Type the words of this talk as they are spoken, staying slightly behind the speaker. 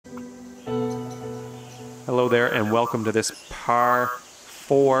Hello there and welcome to this par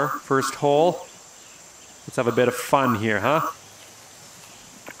 4 first hole. Let's have a bit of fun here, huh?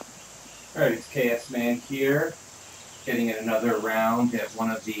 All right, it's KS Man here, getting in another round at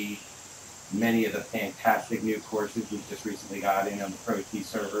one of the many of the fantastic new courses we've just recently got in on the Pro T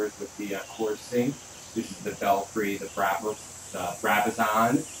servers with the coursing. This is the Belfry, the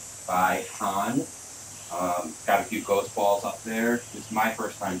Brabazon by Han. Got a few ghost balls up there. This is my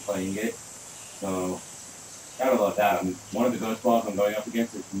first time playing it, so gotta love that. One of the ghost balls I'm going up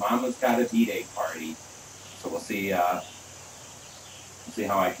against is Mama's Got a D-Day Party. So we'll see. See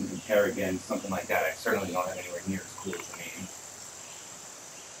how I can compare against something like that. I certainly don't have anywhere near as cool as a name.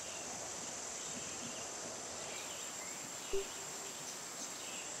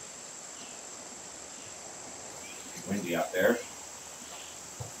 It's windy out there.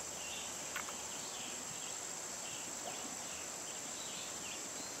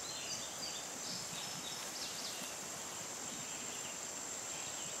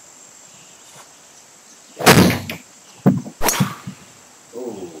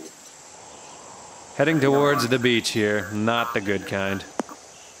 Oh. Heading towards the beach here, not the good kind.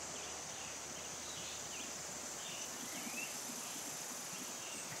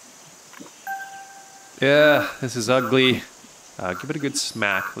 Yeah, this is ugly. Give it a good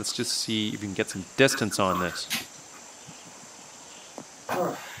smack. Let's just see if you can get some distance on this.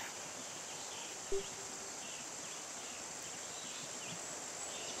 Gonna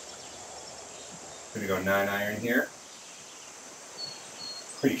go 9-iron here.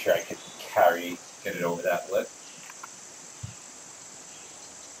 Pretty sure I could get it over that lip.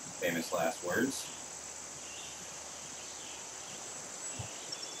 Famous last words.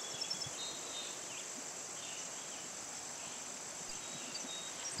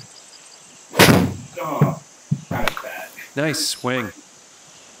 Oh, kind of bad. Nice swing.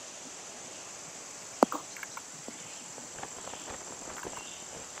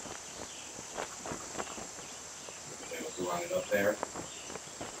 Able to run it up there.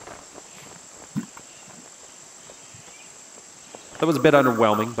 That was a bit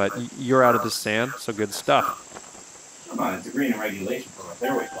underwhelming, but you're out of the sand, so good stuff. Come on, it's a green in regulation from a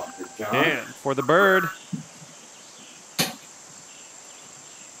fairway bunker, John. And for the bird.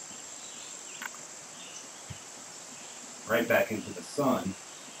 Right back into the sun.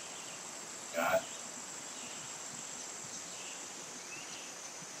 Got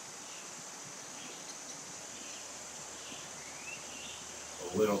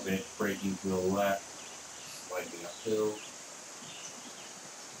a little bit breaking to the left, slightly uphill.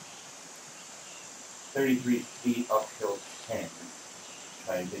 33 feet uphill 10.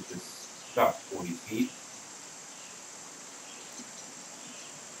 Try to hit this about 40 feet.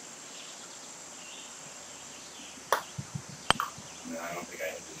 No, I don't think I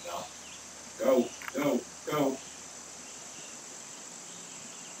hit enough. Go, go, go.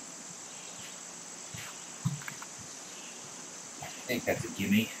 I think that's a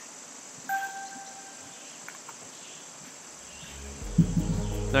gimme.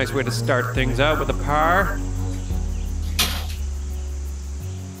 Nice way to start things out with a par.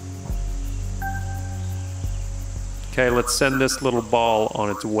 Okay, let's send this little ball on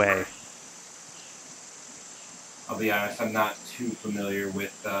its way. I'll be honest, I'm not too familiar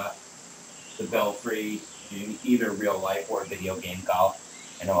with the Belfry in either real life or video game golf.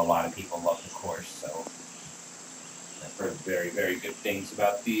 I know a lot of people love the course, so I've heard very, very good things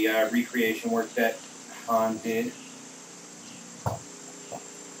about the recreation work that Han did.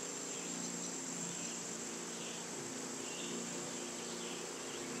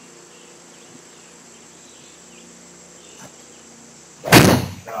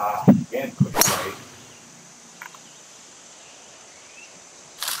 Again, quick right.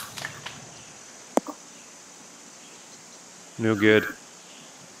 No good.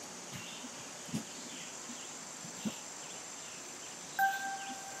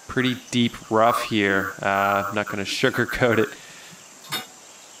 Pretty deep rough here. I'm not going to sugarcoat it.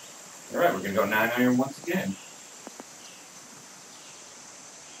 All right, we're going to go 9-iron once again.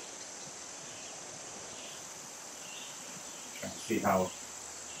 Trying to see how it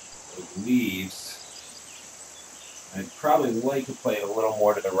leaves. I'd probably like to play it a little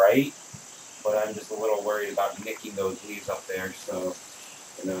more to the right, but I'm just a little worried about nicking those leaves up there, so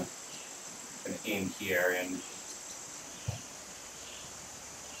I'm gonna aim here and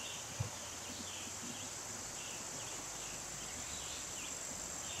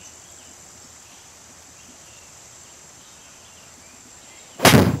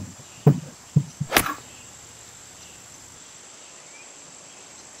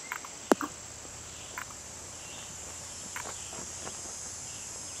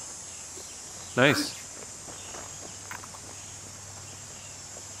Nice.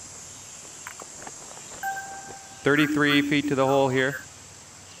 33 feet to the hole here.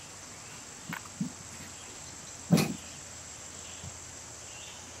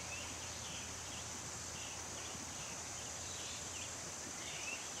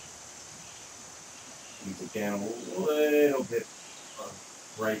 Use again a little bit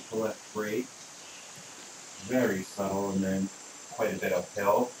of right to left brake. Very subtle, and then quite a bit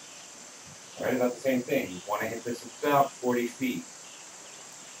uphill. Right about the same thing. You want to hit this about 40 feet.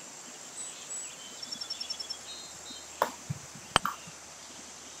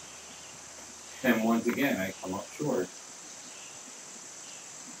 And once again, I come up short.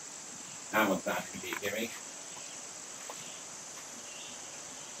 That one's not going to be a gimme.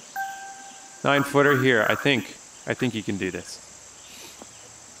 9-footer here. I think you can do this.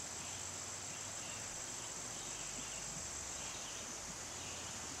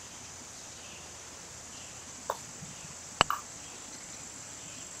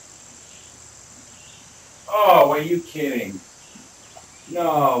 Oh, are you kidding?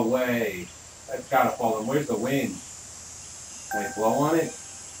 No way. That's got to fall in. Where's the wind? Can I blow on it?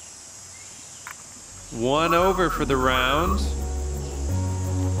 1 over for the round.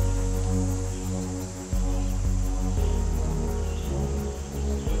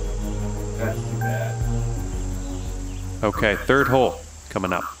 That's too bad. Okay, 3rd hole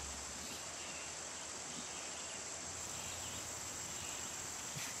coming up.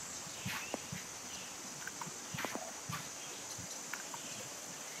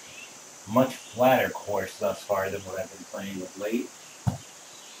 Much flatter course thus far than what I've been playing with late.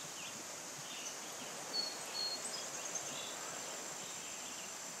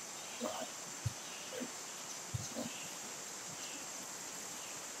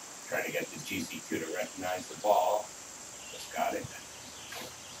 Trying to get the GC2 to recognize the ball. Just got it.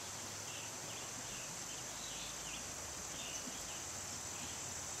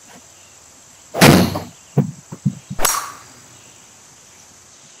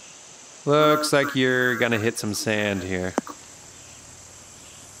 Looks like you're gonna hit some sand here.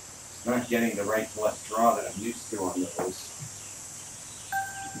 Not getting the right to left draw that I'm used to on those.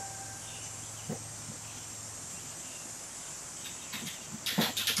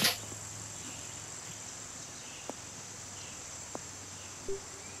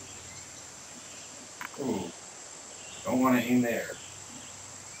 Ooh, don't want to aim there.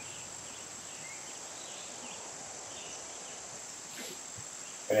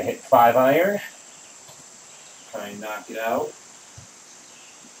 Gonna hit 5-iron. Try and knock it out.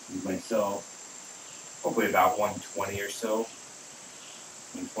 Give myself hopefully about 120 or so.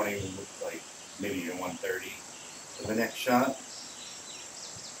 120 looks like maybe even 130 for the next shot.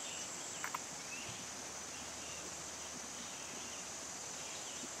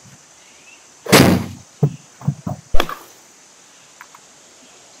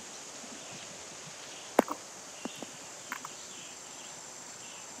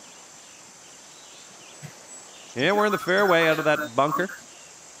 Yeah, we're in the fairway out of that bunker.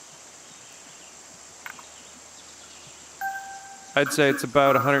 I'd say it's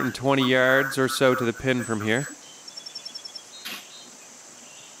about 120 yards or so to the pin from here.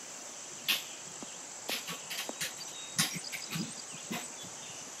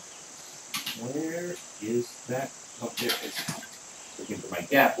 Where is that? Oh, there it is. Looking for my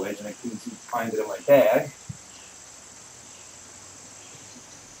gap wedge and I couldn't seem to find it in my bag.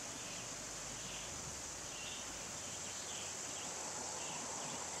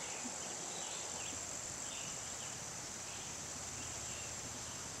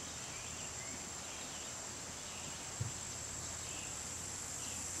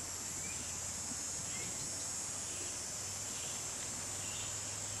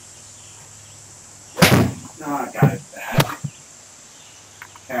 No, I got it back.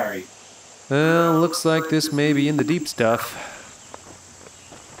 Carry. Well, looks like this may be in the deep stuff.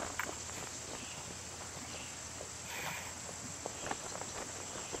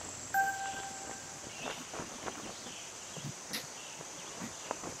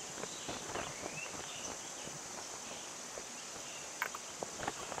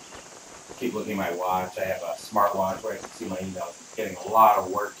 Keep looking at my watch. I have a smartwatch where I can see my emails. Getting a lot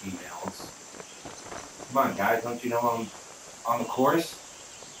of work emails. Come on, guys. Don't you know I'm on the course?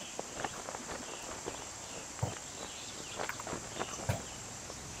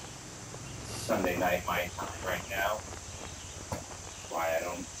 Sunday night my time right now. Why I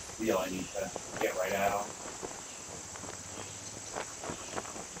don't feel I need to get right at them.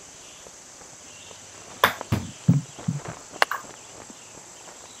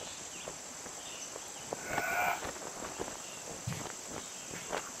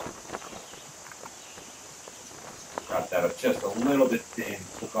 Got that up just a little bit thin.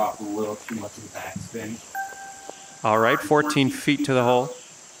 Took off a little too much of the backspin. All right, 14 feet to the hole.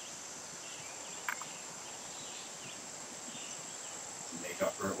 Make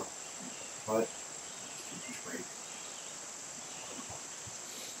up for it with putt. Break.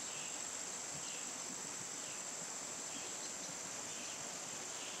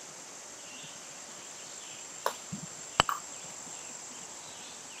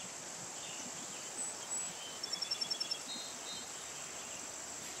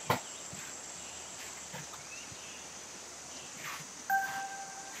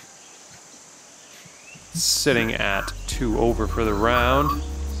 Sitting at 2 over for the round.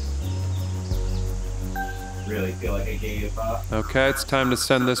 Really feel like I gave Okay, it's time to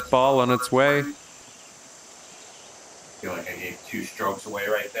send this ball on its way. feel like I gave 2 strokes away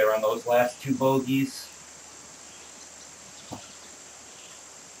right there on those last 2 bogeys.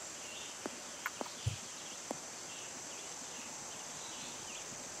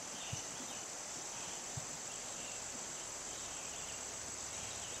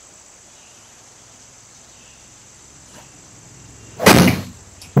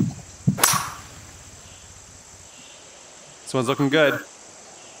 This one's looking good.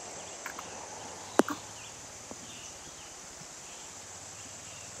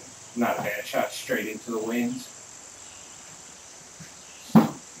 Not a bad shot straight into the wind.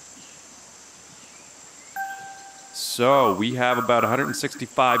 So we have about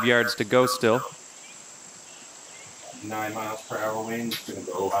 165 yards to go still. 9 miles per hour wind. Gonna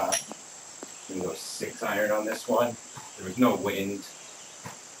go 6 iron on this one. There was no wind.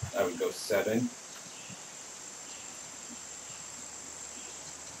 I would go 7.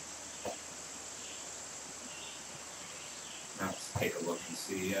 Now let's take a look and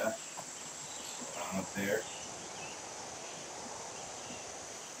see what's going on up there.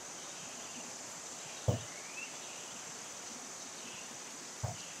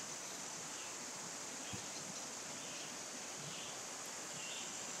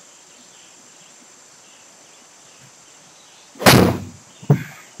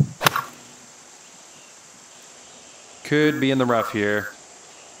 Could be in the rough here.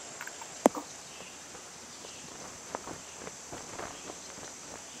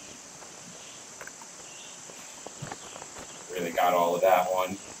 Really got all of that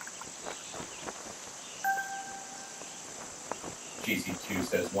one. GC2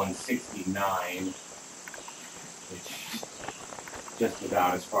 says 169, which just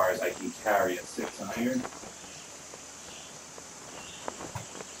about as far as I can carry a 6 iron.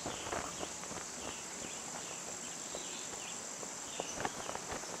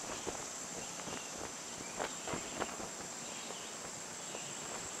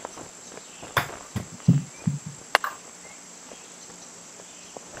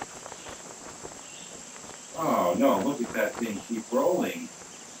 Oh no, look at that thing keep rolling.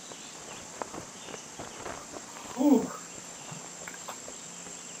 Whew.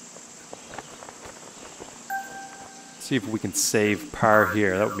 See if we can save par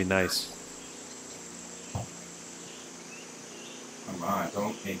here. That would be nice. Come on,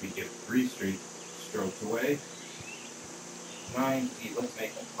 don't make me give 3 straight strokes away. 9 feet, let's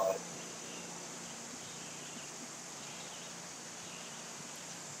make a putt.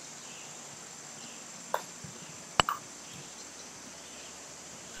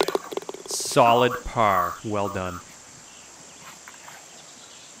 Solid par. Well done.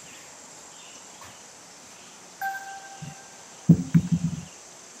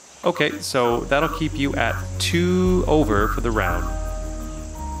 Okay, so that'll keep you at 2 over for the round.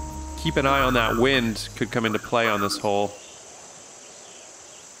 Keep an eye on that wind. Could come into play on this hole.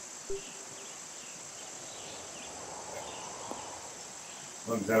 As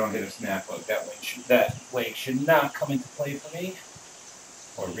long as I don't hit a snap hook, that lake should not come into play for me.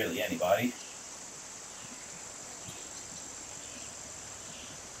 Or really anybody.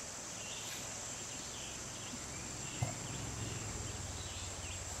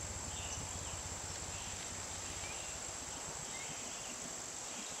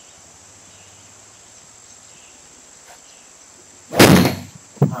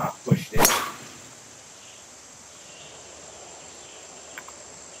 Ah, pushed it.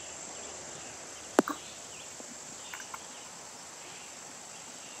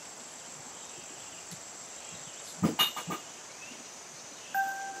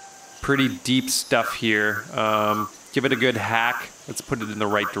 Pretty deep stuff here. Give it a good hack. Let's put it in the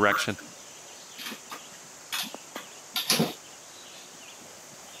right direction.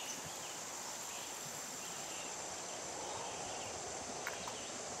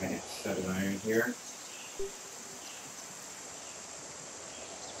 I hit 7 iron here.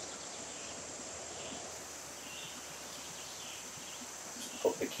 Just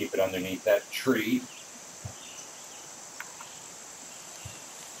hope to keep it underneath that tree.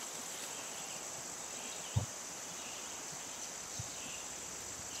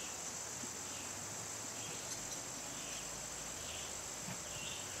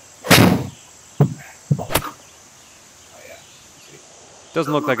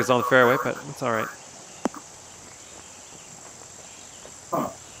 Doesn't look like it's on the fairway, but it's all right. Huh.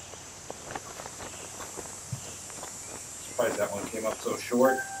 Surprised that one came up so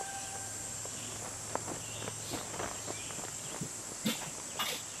short.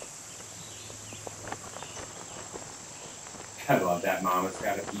 I love that Mama's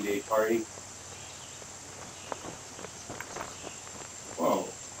got a B-Day party. Whoa.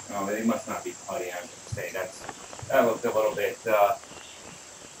 No, they must not be putting. I was going to say that looked a little bit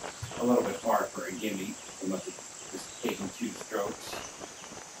far for a gimme. They must have just taken 2 strokes.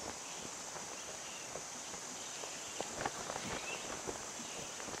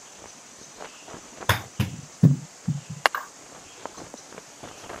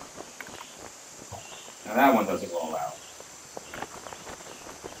 Now that one doesn't roll out.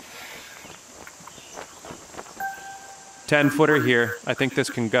 Ten-footer here. I think this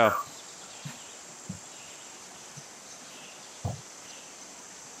can go.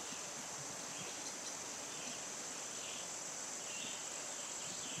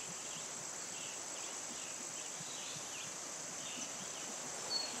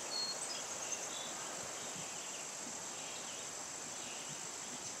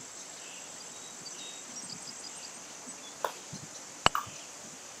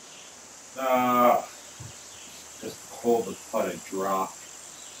 Just pull the putt and drop.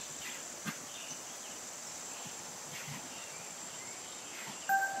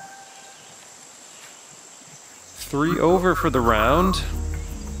 Three over for the round.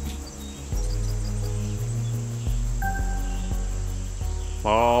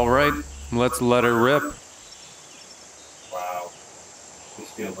 All right, let's let her rip. Wow. This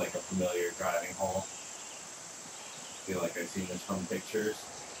feels like a familiar driving hole. I feel like I've seen this from pictures.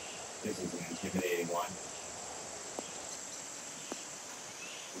 This is an intimidating one.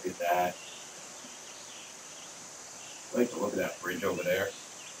 Look at that. I like the look of that bridge over there.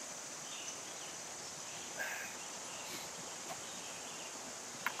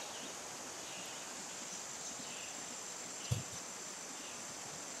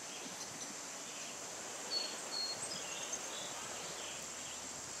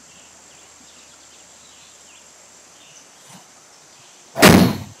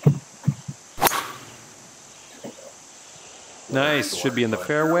 Nice, should be in the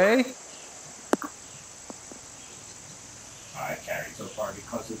fairway. I carried so far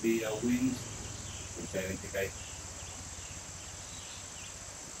because of the wind, which I didn't think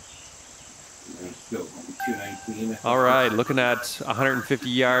still 219. All right, looking at 150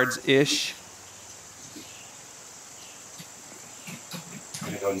 yards-ish. I'm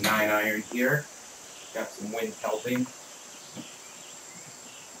going to go 9-iron here. Got some wind helping.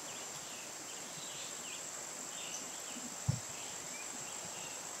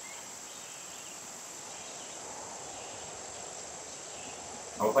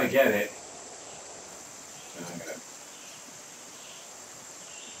 I hope I get it. And I'm going to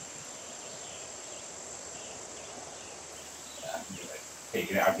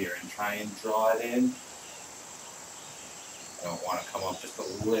take it out here and try and draw it in. I don't want to come up just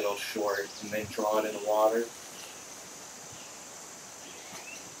a little short and then draw it in the water.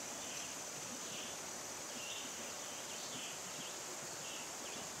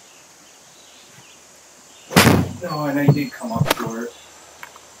 No, and I did come up short.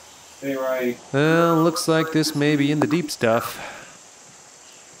 Stay right. Well, looks like this may be in the deep stuff.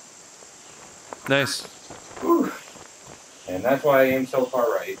 Nice. Whew. And that's why I am so far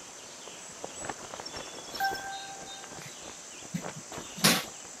right.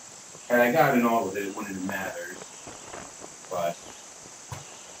 And I got in all of it when it mattered. But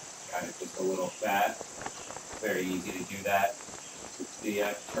got it just a little fat. Very easy to do that with the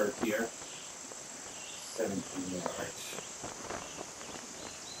turf here. 17 yards.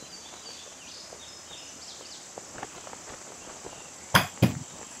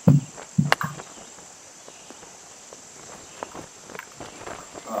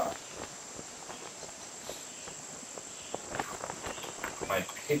 My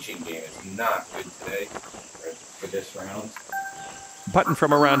pitching game is not good today for this round. Putting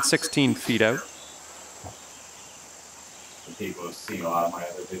from around 16 feet out. For people who see a lot of my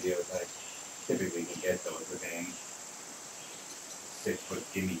other videos, I typically can get those within 6-foot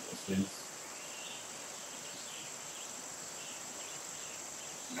gimme distance.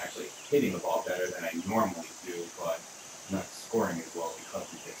 I'm actually hitting the ball better than I normally do, but I'm not scoring as well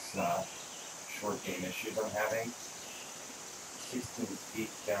because of this short game issues I'm having. 16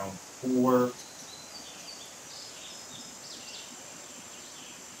 feet down 4.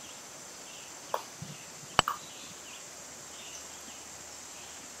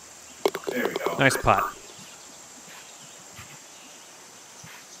 There we go. Nice putt.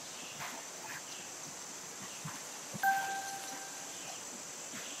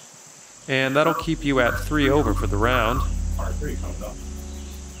 And that'll keep you at 3 over for the round. Par 3 comes up.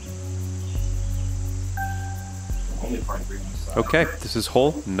 Only par 3 on the side. Okay, this is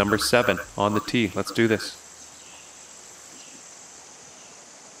hole number 7 on the tee. Let's do this.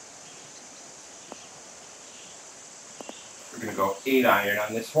 We're going to go 8 iron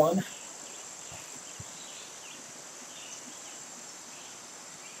on this one.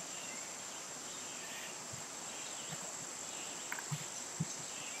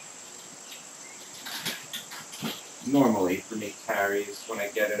 Normally, for me, carries when I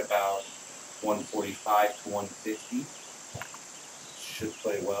get it about 145 to 150. Should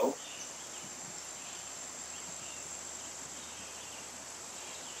play well.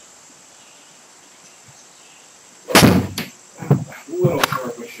 A little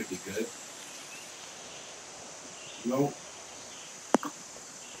short, but should be good. Nope.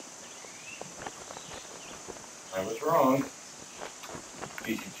 I was wrong.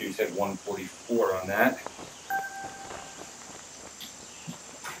 TGC said 144 on that.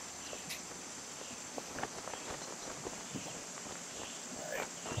 Alright.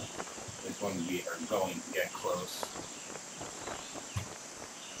 This one we are going to get close.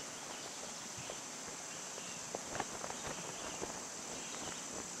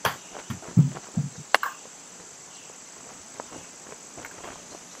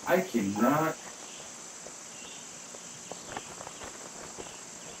 I cannot.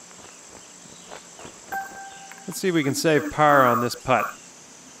 Let's see if we can save par on this putt.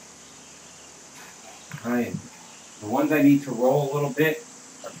 The ones I need to roll a little bit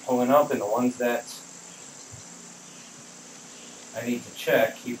are pulling up, and the ones that I need to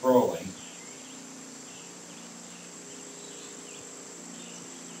check keep rolling.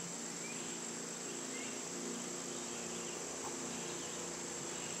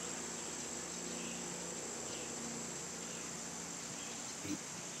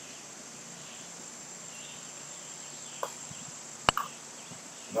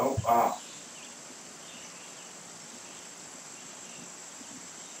 Nope. I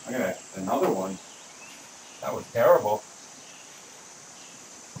got another one. That was terrible.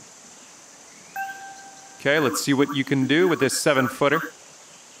 Okay, let's see what you can do with this 7-footer.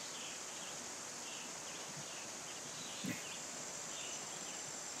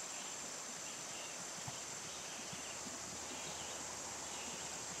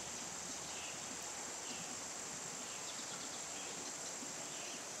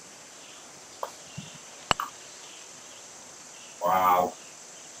 Wow.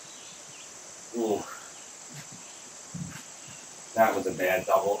 Ooh. That was a bad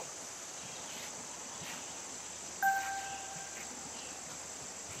double.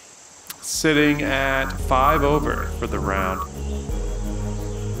 Sitting at 5 over for the round.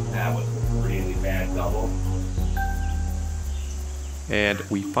 That was a really bad double. And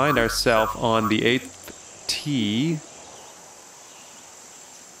we find ourselves on the 8th tee.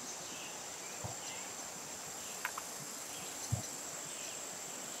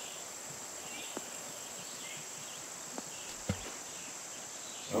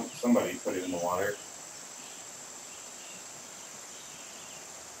 Nope, somebody put it in the water.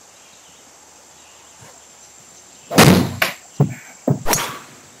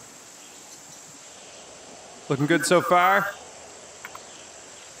 Looking good so far.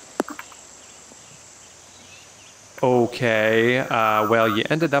 Okay, well, you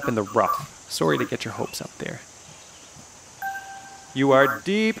ended up in the rough. Sorry to get your hopes up there. You are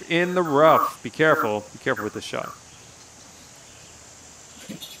deep in the rough. Be careful. Be careful with this shot.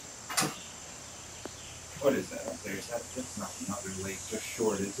 What is that up there? That's not another lake just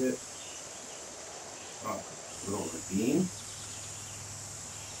short, is it? Oh, a little ravine.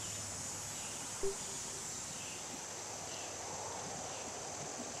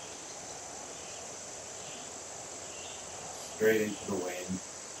 Straight into the wind.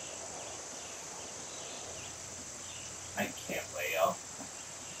 I can't lay up.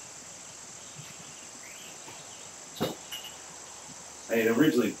 I had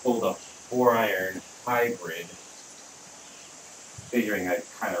originally pulled a 4-iron hybrid, figuring I'd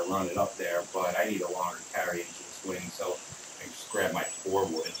kind of run it up there, but I need a longer carry into the swing, so I just grabbed my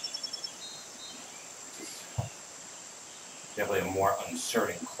 4-wood. It's definitely a more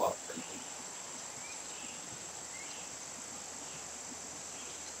uncertain club for me.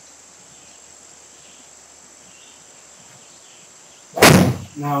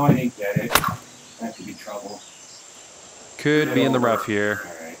 No, I didn't get it. That could be trouble. Could be in the rough here.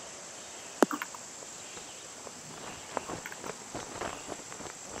 All right.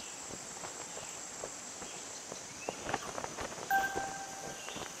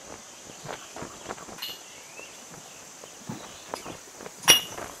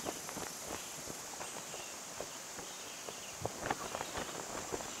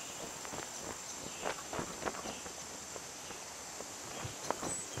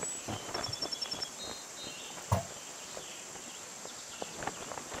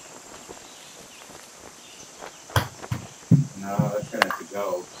 No, that's gonna have to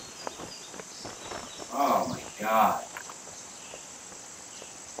go. Oh my god.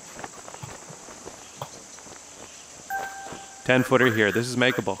 10-footer here. This is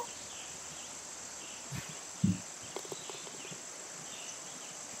makeable.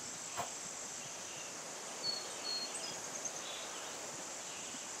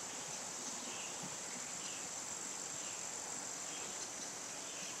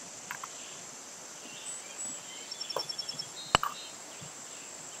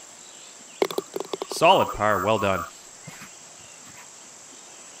 Solid par. Well done.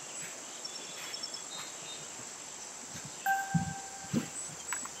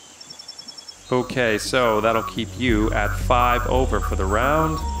 Okay, so that'll keep you at 5 over for the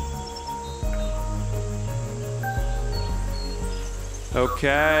round.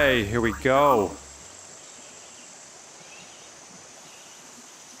 Okay, here we go.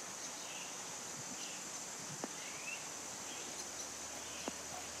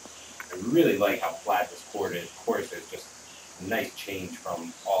 I really like how flat this course is. Just a nice change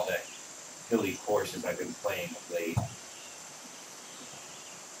from all the hilly courses I've been playing of late.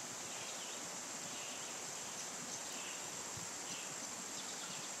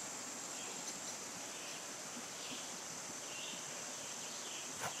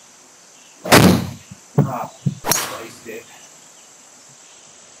 Ah, sliced it.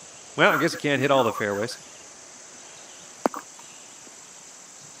 Well, I guess you can't hit all the fairways.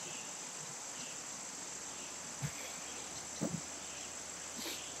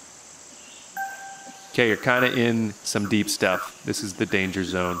 Okay, you're kind of in some deep stuff. This is the danger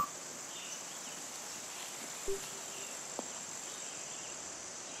zone.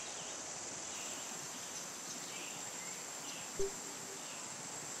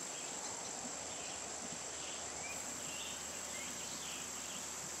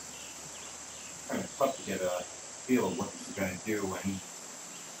 Kind of tough to get a feel of what this is going to do when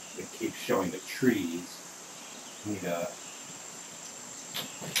it keeps showing the trees. Need a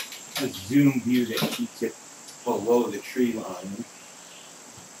zoom view that keeps it below the tree line.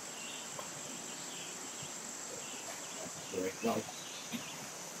 There we go.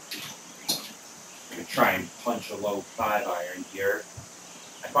 I'm going to try and punch a low 5-iron here.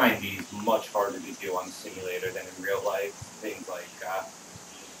 I find these much harder to do on the simulator than in real life. Things like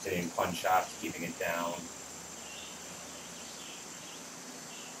hitting punch shots, keeping it down.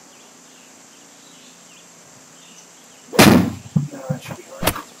 No, that should be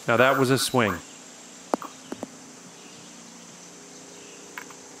hard. Now that was a swing.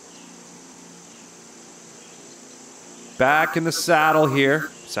 Back in the saddle here.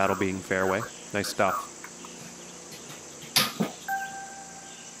 Saddle being fairway. Nice stuff.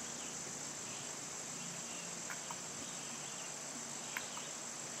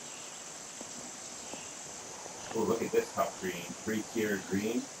 Oh, look at this tough green. 3-tier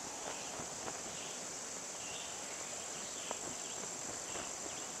green.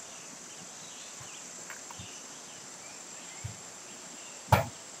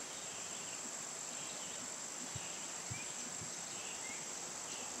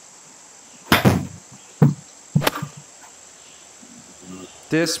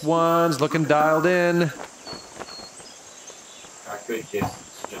 This one's looking dialed in. Not good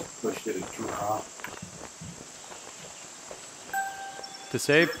distance, just pushed it a draw. To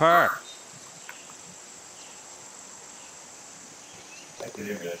save par. I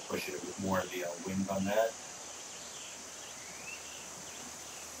didn't really push it with more of the wind on that.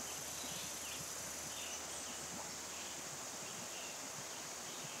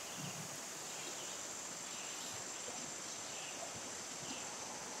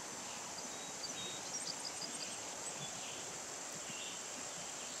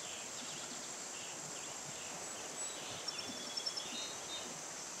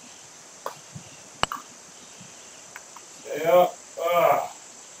 Yeah.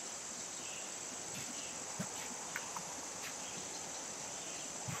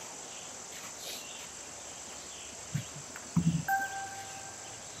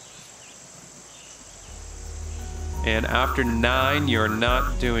 And after 9, you're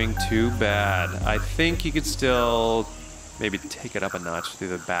not doing too bad. I think you could still maybe take it up a notch through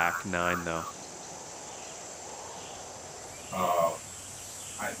the back 9, though.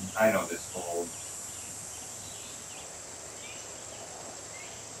 I know this hole.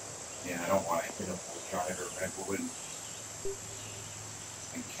 Yeah, I don't want to hit up the driver. I would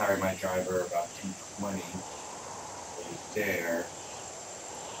carry my driver about 220 right there.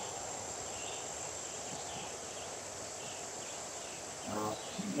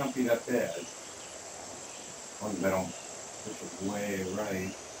 It not be that bad. As long as I don't push it way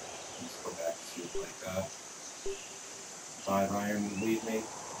right. Let's go back to like that. 5-iron would leave me.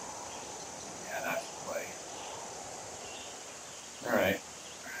 Yeah, that's the play. All right,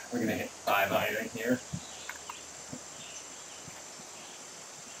 we're gonna hit 5-iron here.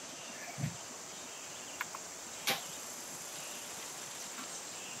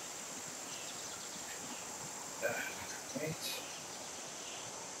 Right.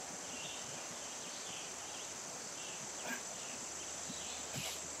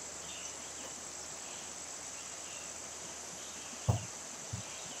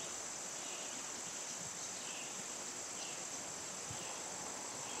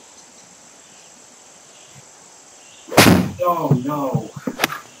 Oh no!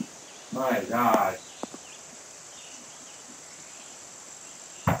 My God!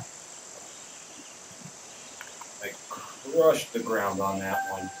 I crushed the ground on that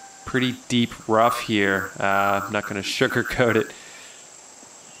one. Pretty deep rough here. I'm not going to sugarcoat it.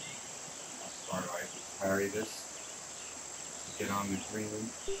 How far do I have to carry this? Get on the green.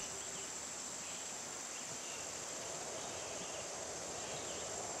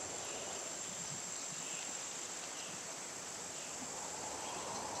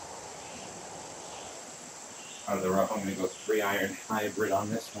 Out of the rough, I'm going to go 3-iron hybrid on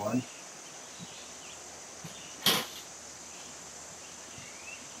this one.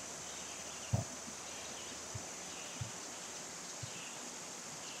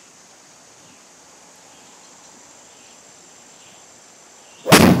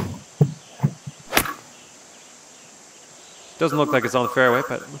 Doesn't look like it's on the fairway,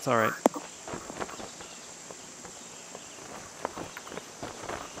 but it's all right.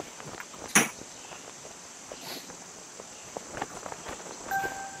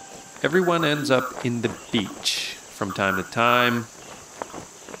 Everyone ends up in the beach from time to time.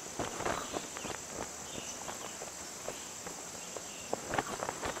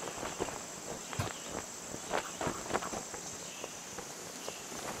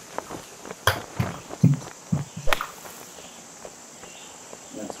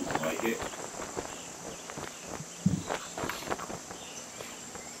 That's like it.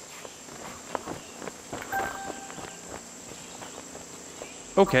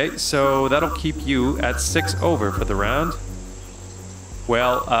 Okay, so that'll keep you at 6 over for the round.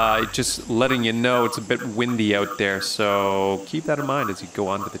 Well, just letting you know it's a bit windy out there, so keep that in mind as you go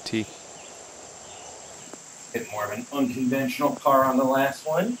onto the tee. Hit more of an unconventional par on the last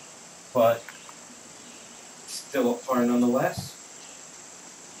one, but still a par nonetheless.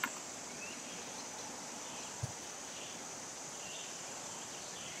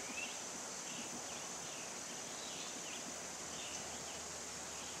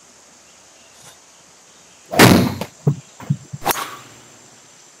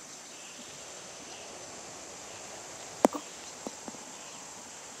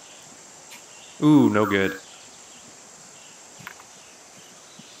 Ooh, no good.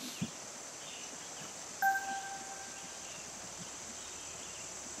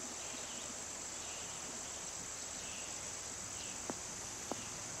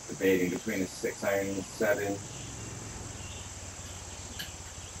 Debating between a 6-iron and a 7. I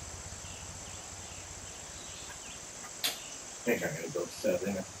think I'm going to go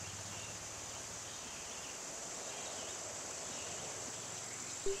 7.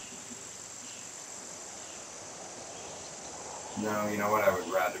 No, you know what? I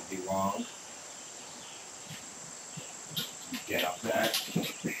would rather be long. Get up that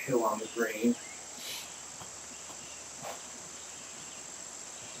hill on the green.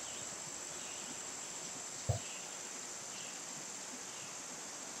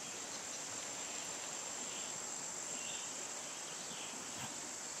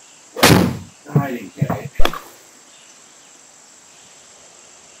 I didn't get it.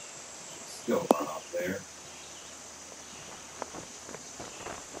 Still run up there.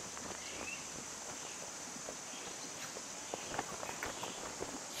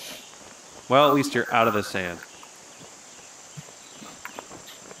 Well, at least you're out of the sand.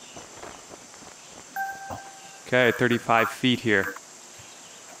 Okay, 35 feet here.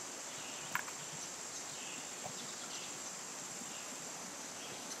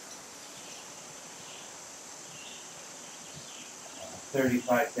 Uh,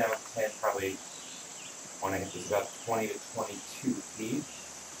 35 down 10, probably want to hit this about 20 to 22 feet.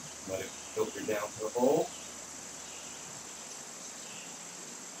 Let it filter down to the hole.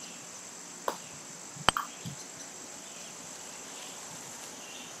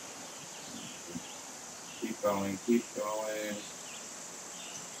 Keep going, keep going.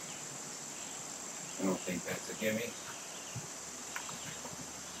 I don't think that's a gimme.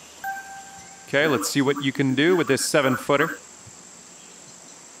 Okay, let's see what you can do with this 7-footer.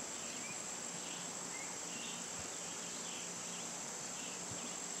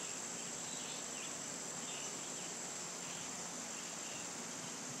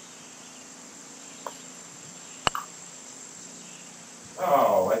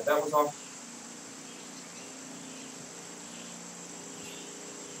 Brabazon.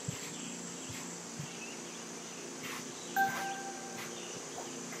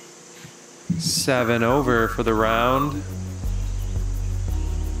 Seven over for the round.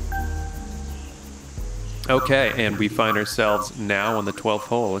 Okay, and we find ourselves now on the 12th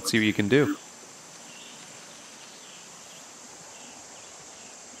hole. Let's see what you can do.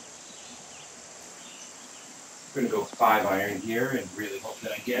 I'm gonna go 5-iron here and really hope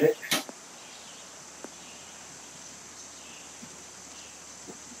that I get it.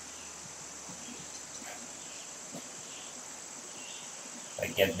 If I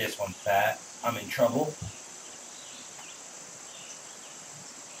get this one fat, I'm in trouble.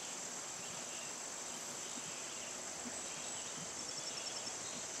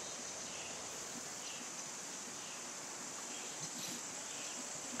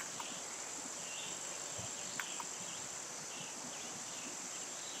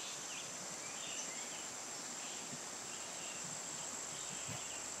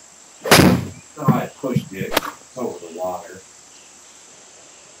 Oh, I pushed it over the water.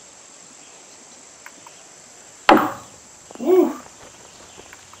 Woo!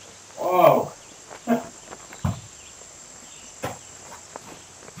 Whoa!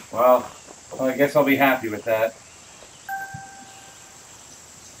 Well, I guess I'll be happy with that.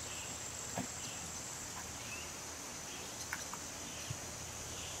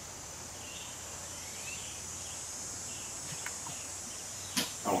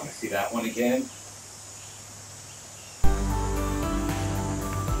 I want to see that one again.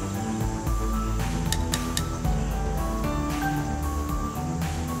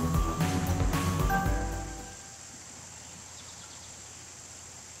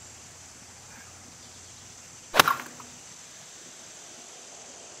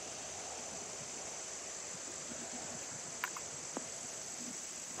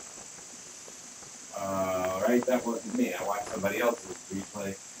 Alright, that wasn't me. I watched somebody else's replay.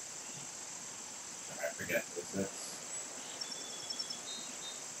 I forget what this is.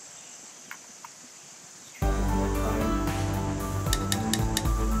 Let's try one more time.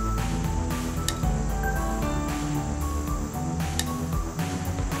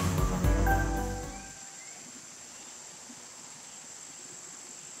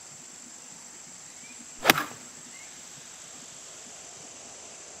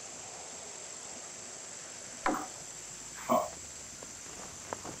 Oh.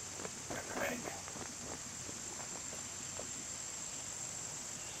 Alright.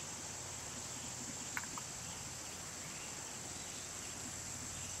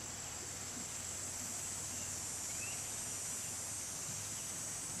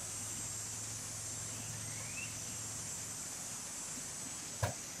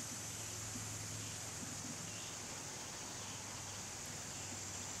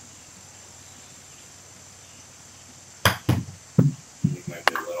 It might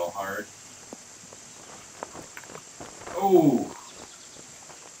be a little hard. Oh!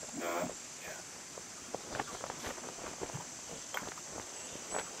 Nah, yeah.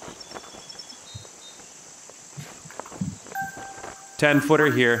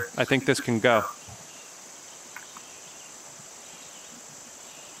 10-footer here. I think this can go.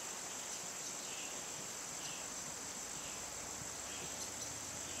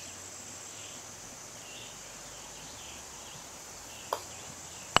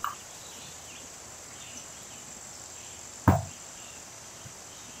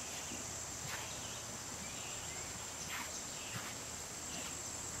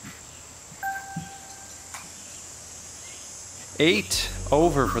 Eight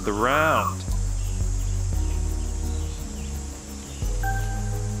over for the round.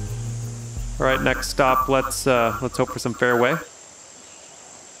 All right, next stop. Let's hope for some fairway.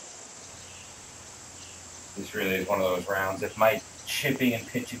 This really is one of those rounds. If my chipping and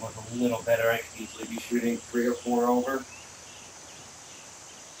pitching was a little better, I could easily be shooting 3 or 4 over.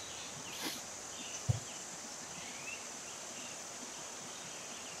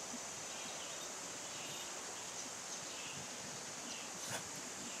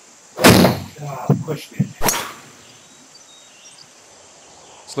 Ah, pushed it.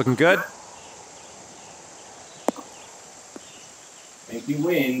 It's looking good. Thank you,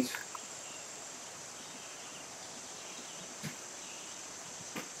 wind.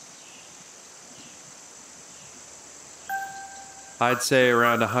 I'd say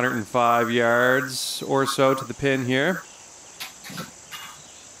around 105 yards or so to the pin here.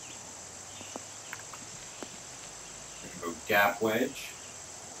 Go gap wedge.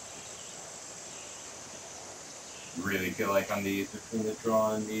 Really feel like on the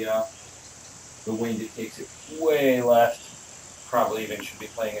draw and the wind, it takes it way left. Probably even should be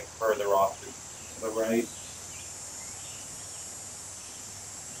playing it further off to the right.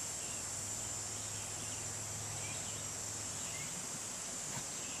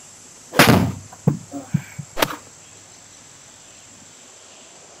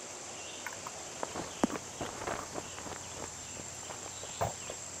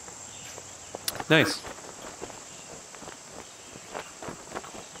 Nice.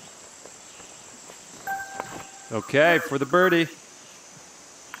 Okay, for the birdie.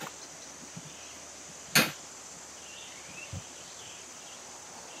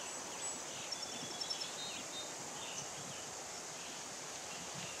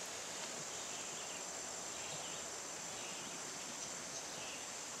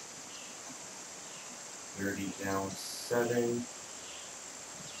 Birdie down 7.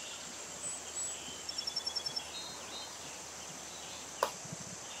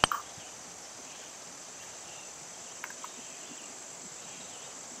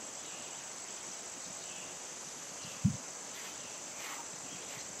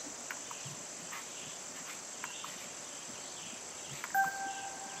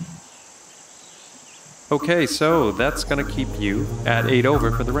 Okay, so that's going to keep you at 8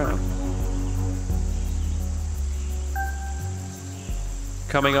 over for the round.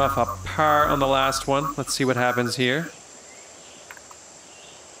 Coming off a par on the last one. Let's see what happens here.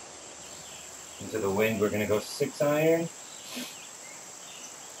 Into the wind, we're going to go 6 iron.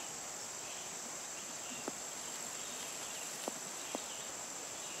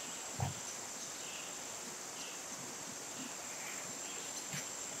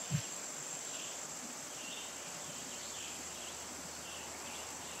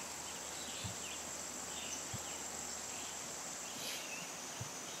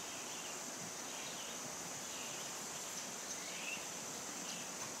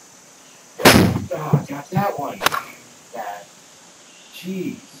 Oh, got that one. That.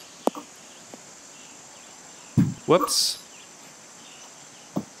 Jeez. Whoops.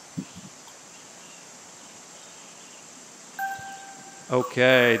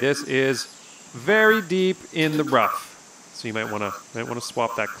 Okay, this is very deep in the rough. So you might want to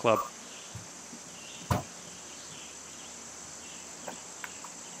swap that club.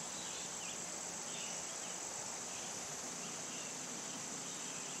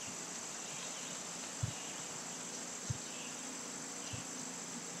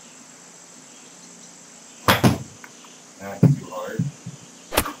 That's too hard.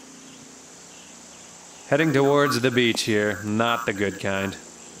 Heading towards the beach here, not the good kind.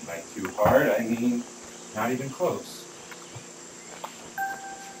 By too hard, I mean, not even close.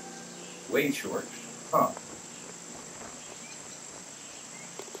 Way short. Huh.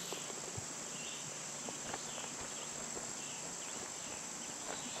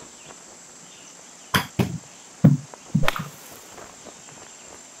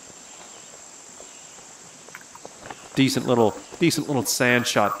 Decent little sand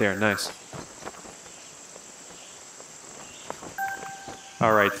shot there. Nice.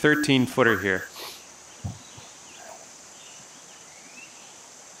 All right, 13-footer here.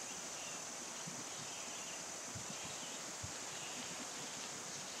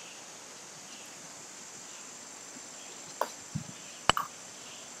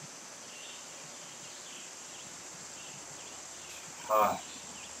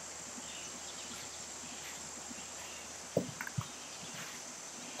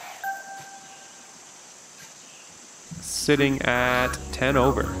 Sitting at 10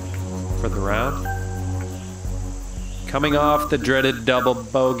 over for the round. Coming off the dreaded double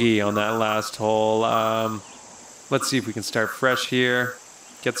bogey on that last hole. Let's see if we can start fresh here.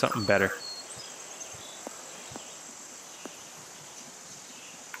 Get something better.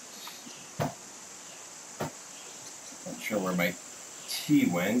 Not sure where my tee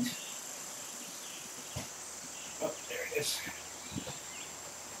went. Oh, there it is.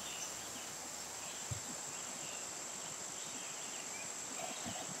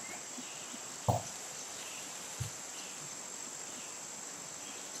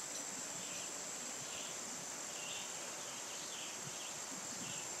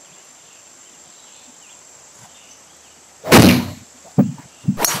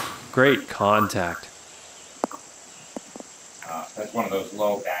 Great contact. That's one of those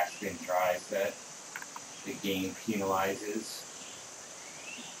low backspin tries that the game penalizes.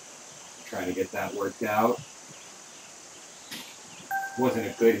 Trying to get that worked out. Wasn't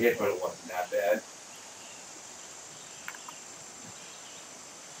a good hit, but it wasn't that bad.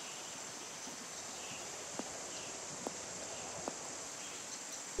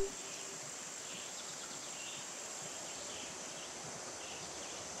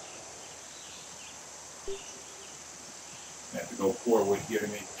 I have to go forward here to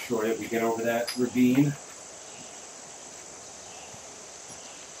make sure that we get over that ravine.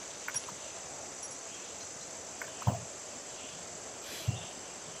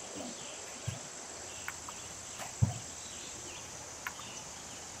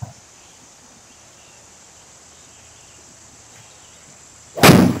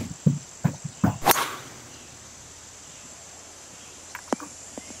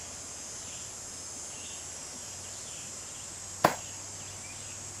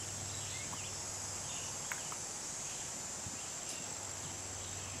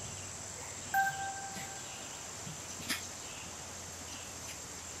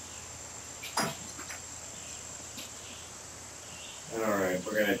 Alright,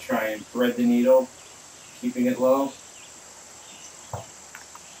 we're going to try and thread the needle, keeping it low.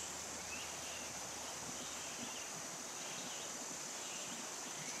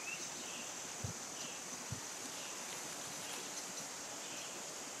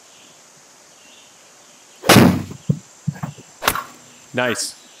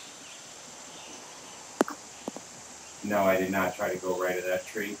 Nice. No, I did not try to go right of that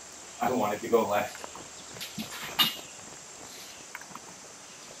tree. I wanted to go left.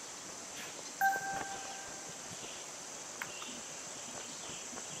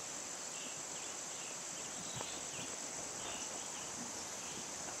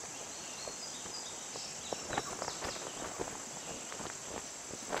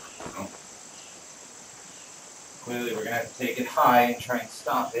 Clearly, we're going to have to take it high and try and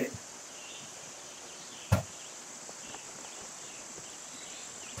stop it.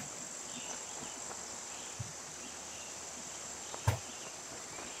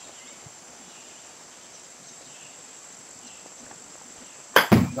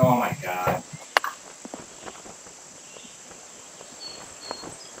 Oh my God.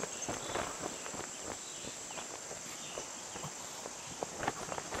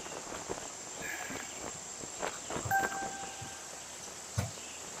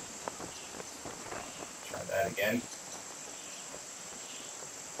 Try that again.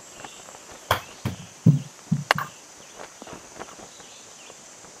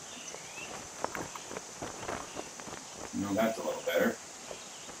 No, that's a little better.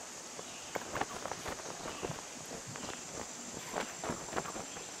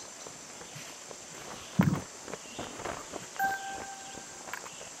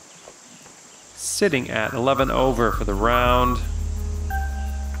 Sitting at 11 over for the round.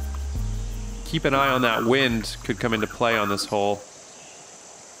 Keep an eye on that wind, could come into play on this hole.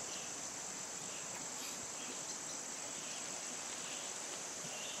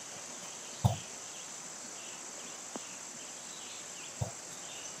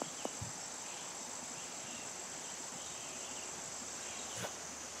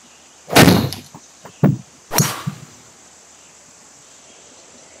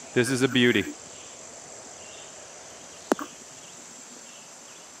 This is a beauty.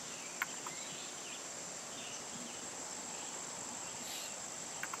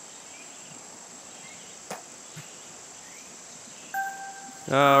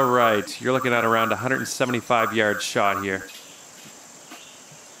 All right, you're looking at around 175-yard shot here.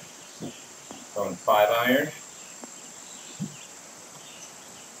 Throwing 5-iron.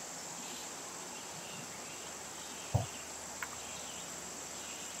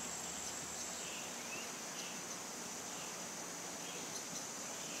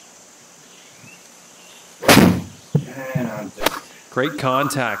 And I'm just Great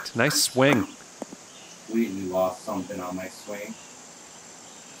contact. Nice swing. completely lost something on my swing.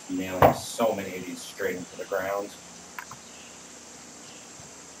 Nailing so many of these straight into the ground.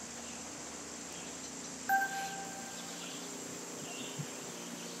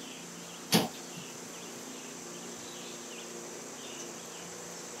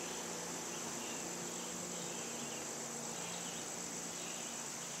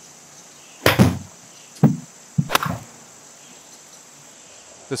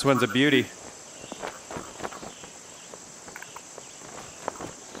 This one's a beauty.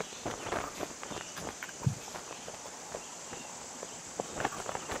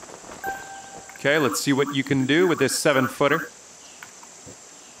 Okay, let's see what you can do with this 7-footer.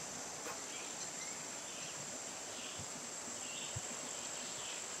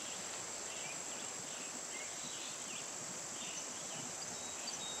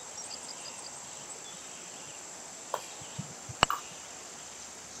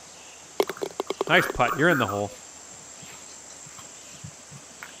 Nice putt, you're in the hole.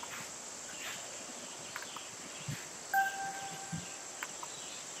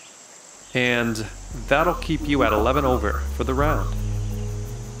 And that'll keep you at 11 over for the round.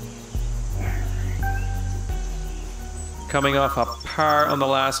 Coming off a par on the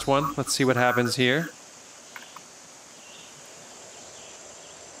last one. Let's see what happens here.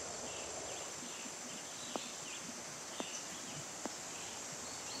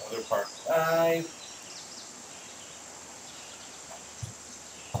 Another par 5.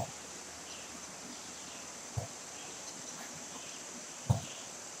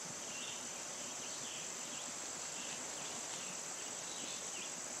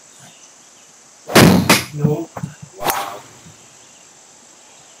 Nope. Wow.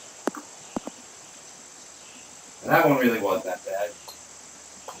 And that one really wasn't that bad.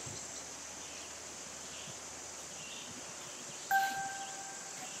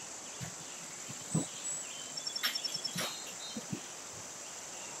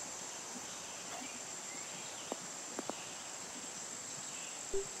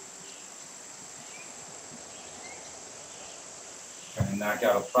 Try to knock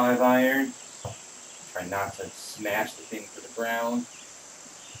out a 5-iron. Try not to smash the thing to the ground.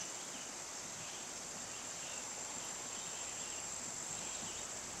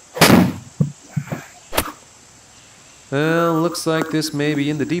 Well, looks like this may be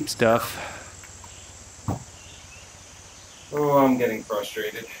in the deep stuff. Oh, I'm getting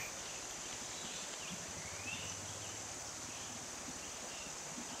frustrated.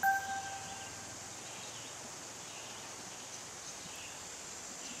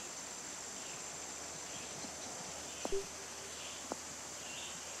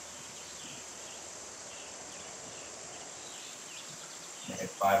 I hit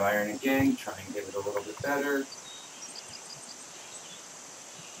 5-iron again, try and get it a little bit better.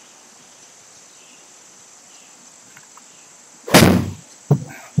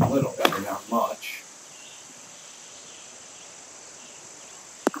 A little better, not much.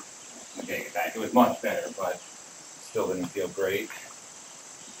 Okay, it was much better, but still didn't feel great.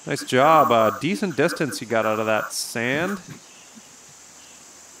 Nice job. Decent distance you got out of that sand.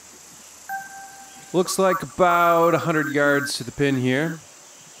 Looks like about 100 yards to the pin here.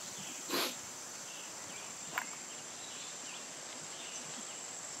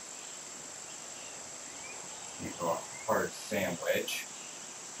 You go a hard sandwich.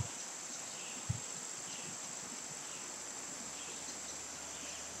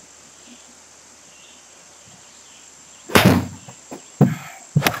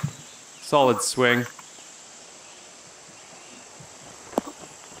 Solid swing.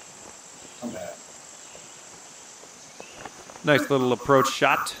 Not bad. Nice little approach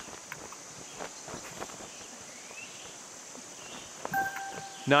shot.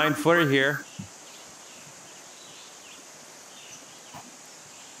 9-footer here.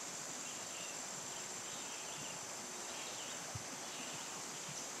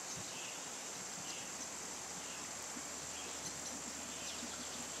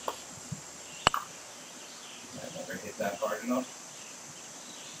 I never hit that hard enough.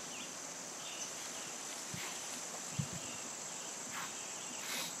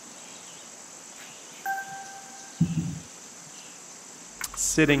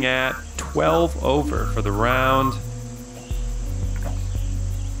 Sitting at 12 over for the round. Not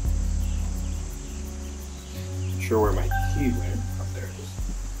sure where my key went. Oh, there it is.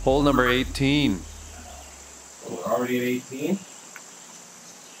 Hole number 18. Oh, we're already at 18.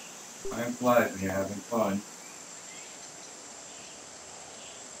 Time flies when you're having fun.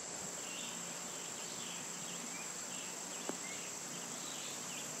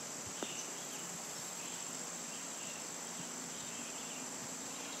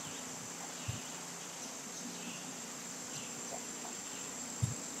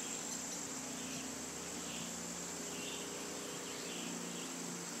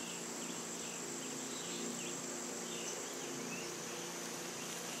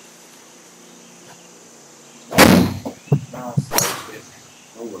 Oh,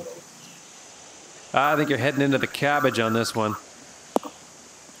 well. I think you're heading into the cabbage on this one.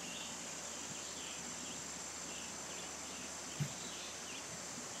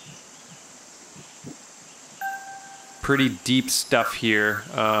 Pretty deep stuff here.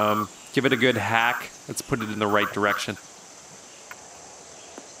 Give it a good hack. Let's put it in the right direction.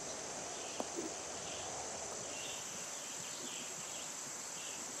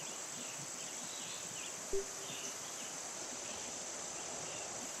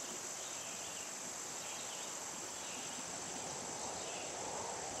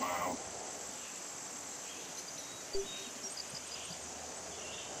 Wow.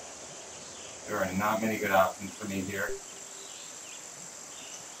 There are not many good options for me here.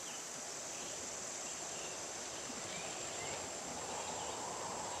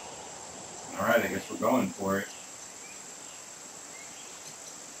 Alright, I guess we're going for it.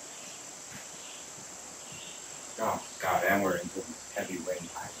 Oh, God,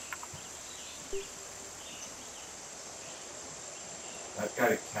 I've got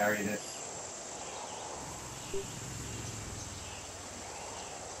to carry this.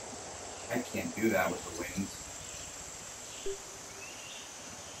 I can't do that with the wind.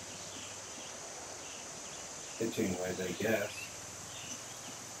 Pitching wise, I guess.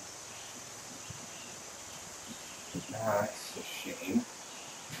 That's a shame.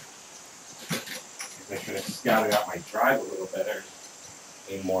 I should have scouted out my drive a little better.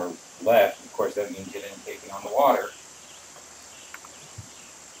 Need more left. Of course, that means it isn't taking on the water.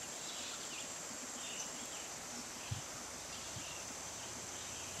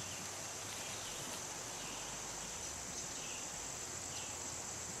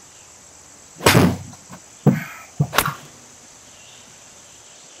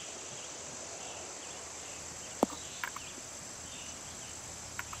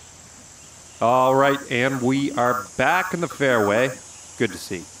 All right, and we are back in the fairway. Good to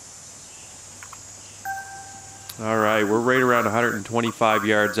see. All right, we're right around 125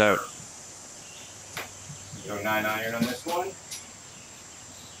 yards out. Go 9-iron on this one.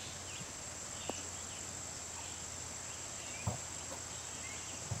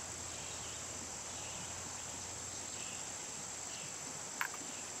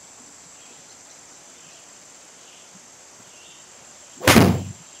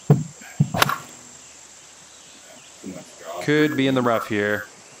 Could be in the rough here.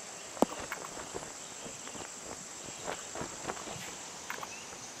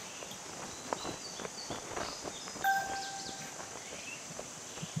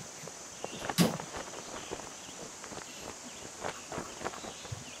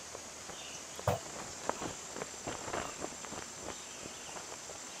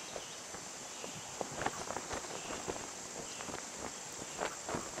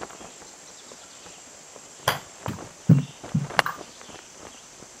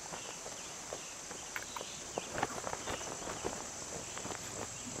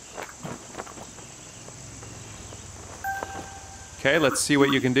 Okay, let's see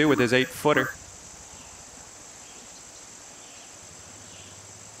what you can do with his 8-footer.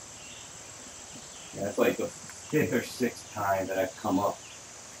 Yeah, it's like the 5th or 6th time that I've come up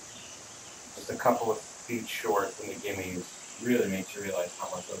just a couple of feet short from the gimmies. Really makes you realize how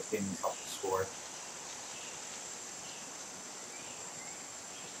much those gimmies help the score.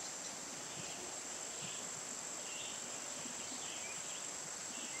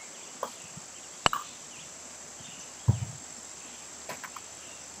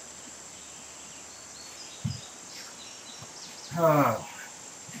 Oh.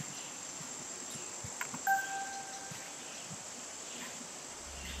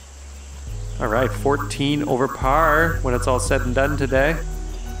 All right, 14 over par when it's all said and done today.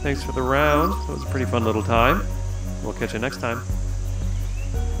 Thanks for the round. That was a pretty fun little time. We'll catch you next time.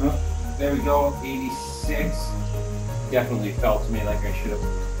 Oh, there we go, 86. Definitely felt to me like I should have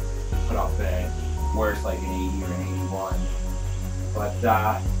put off the worse, like an 80 or an 81.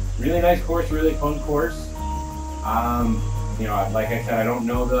 But really nice course, really fun course. You know, like I said, I don't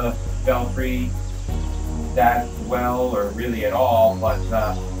know the Belfry that well or really at all, but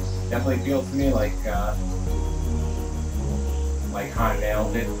definitely feels to me like Han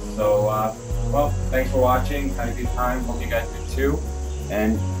nailed it. So, well, thanks for watching. Had a good time. Hope you guys did too.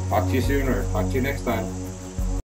 And talk to you soon, or talk to you next time.